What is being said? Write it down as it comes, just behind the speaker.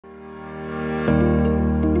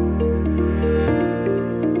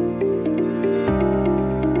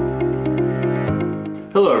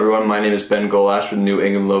Hello everyone, my name is Ben Golash with New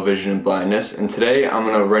England Low Vision and Blindness, and today I'm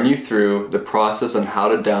going to run you through the process on how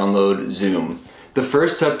to download Zoom. The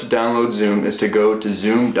first step to download Zoom is to go to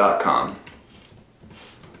zoom.com.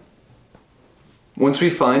 Once we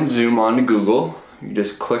find Zoom on Google, you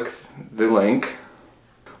just click the link.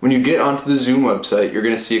 When you get onto the Zoom website, you're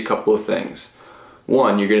going to see a couple of things.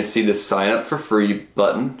 One, you're going to see the sign up for free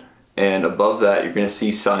button, and above that you're going to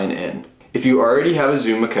see sign in. If you already have a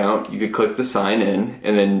Zoom account, you could click the sign in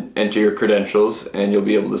and then enter your credentials and you'll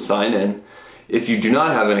be able to sign in. If you do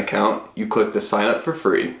not have an account, you click the sign up for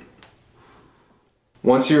free.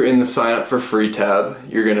 Once you're in the sign up for free tab,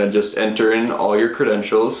 you're going to just enter in all your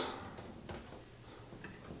credentials.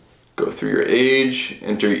 Go through your age,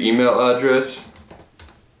 enter your email address.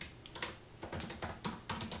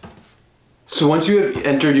 So once you have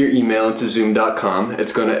entered your email into zoom.com,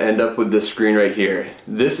 it's going to end up with this screen right here.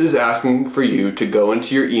 This is asking for you to go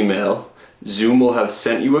into your email. Zoom will have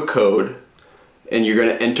sent you a code, and you're going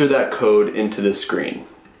to enter that code into this screen.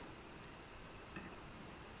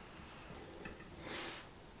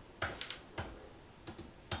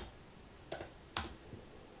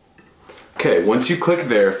 Okay, once you click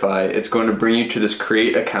verify, it's going to bring you to this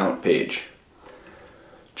create account page.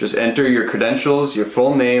 Just enter your credentials, your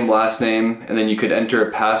full name, last name, and then you could enter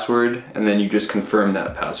a password and then you just confirm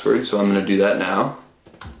that password. So I'm going to do that now.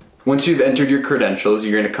 Once you've entered your credentials,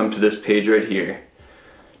 you're going to come to this page right here.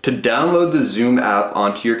 To download the Zoom app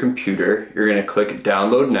onto your computer, you're going to click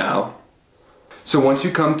download now. So once you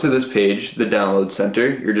come to this page, the download center,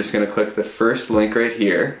 you're just going to click the first link right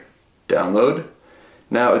here, download.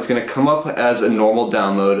 Now it's going to come up as a normal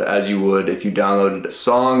download as you would if you downloaded a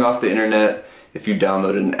song off the internet, if you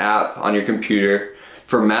downloaded an app on your computer.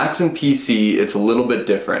 For Macs and PC, it's a little bit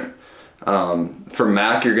different. For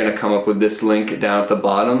Mac, you're going to come up with this link down at the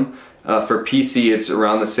bottom. For PC, it's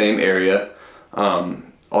around the same area.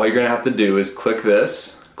 All you're going to have to do is click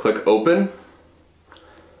this, click open.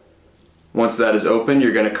 Once that is open,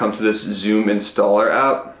 you're going to come to this Zoom installer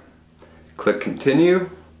app. Click continue,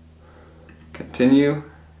 continue,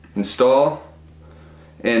 install.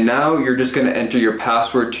 And now you're just going to enter your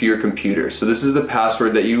password to your computer. So this is the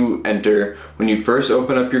password that you enter when you first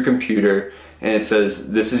open up your computer and it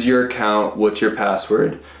says, this is your account, what's your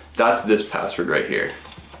password? That's this password right here.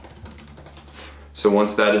 So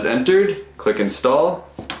once that is entered, click install.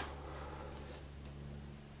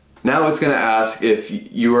 Now it's going to ask if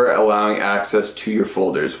you are allowing access to your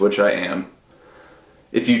folders, which I am.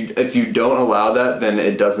 If you don't allow that, then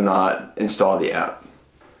it does not install the app.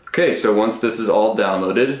 Okay, so once this is all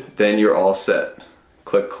downloaded, then you're all set.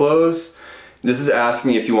 Click close. This is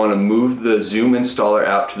asking if you want to move the Zoom installer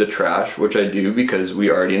app to the trash, which I do because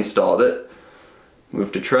we already installed it.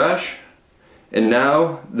 Move to trash. And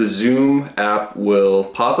now the Zoom app will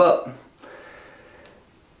pop up.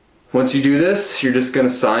 Once you do this, you're just going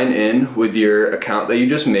to sign in with your account that you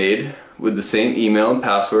just made with the same email and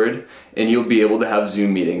password, and you'll be able to have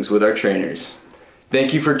Zoom meetings with our trainers.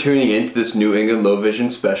 Thank you for tuning in to this New England Low Vision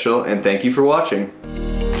special, and thank you for watching.